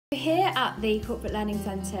Here at the Corporate Learning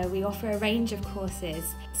Centre we offer a range of courses.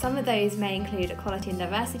 Some of those may include equality and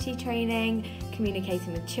diversity training,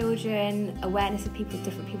 communicating with children, awareness of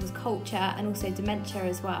different people's culture, and also dementia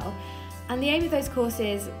as well. And the aim of those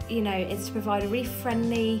courses, is to provide a really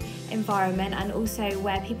friendly environment and also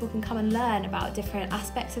where people can come and learn about different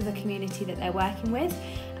aspects of the community that they're working with,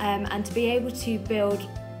 and to be able to build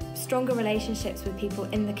stronger relationships with people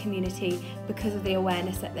in the community because of the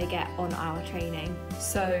awareness that they get on our training.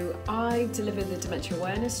 So I deliver the dementia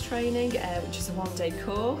awareness training, which is a one-day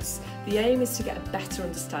course. The aim is to get a better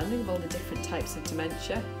understanding of all the different types of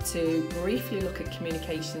dementia, to briefly look at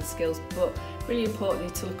communication skills, but really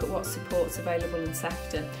importantly to look at what support's available in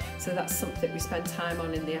Sefton. So that's something we spend time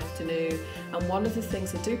on in the afternoon, and one of the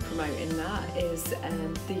things I do promote in that is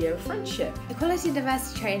the Year of Friendship. Equality and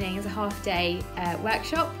diversity training is a half-day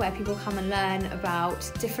workshop where people come and learn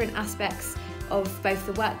about different aspects of both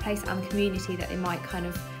the workplace and the community that they might kind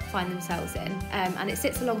of find themselves in, and it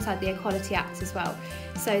sits alongside the Equality Act as well.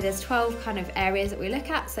 So there's 12 kind of areas that we look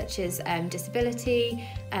at, such as disability,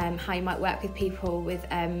 how you might work with people with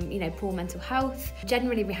poor mental health.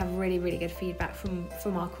 Generally we have really good feedback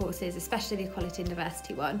from our courses, especially the equality and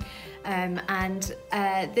diversity one, and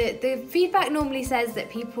the feedback normally says that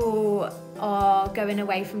people are going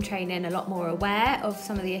away from training a lot more aware of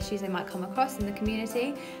some of the issues they might come across in the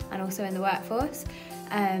community and also in the workforce.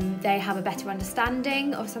 They have a better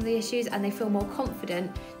understanding of some of the issues, and they feel more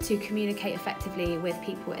confident to communicate effectively with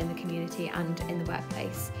people in the community and in the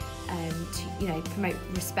workplace, to promote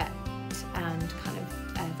respect and kind of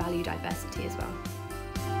value diversity as well.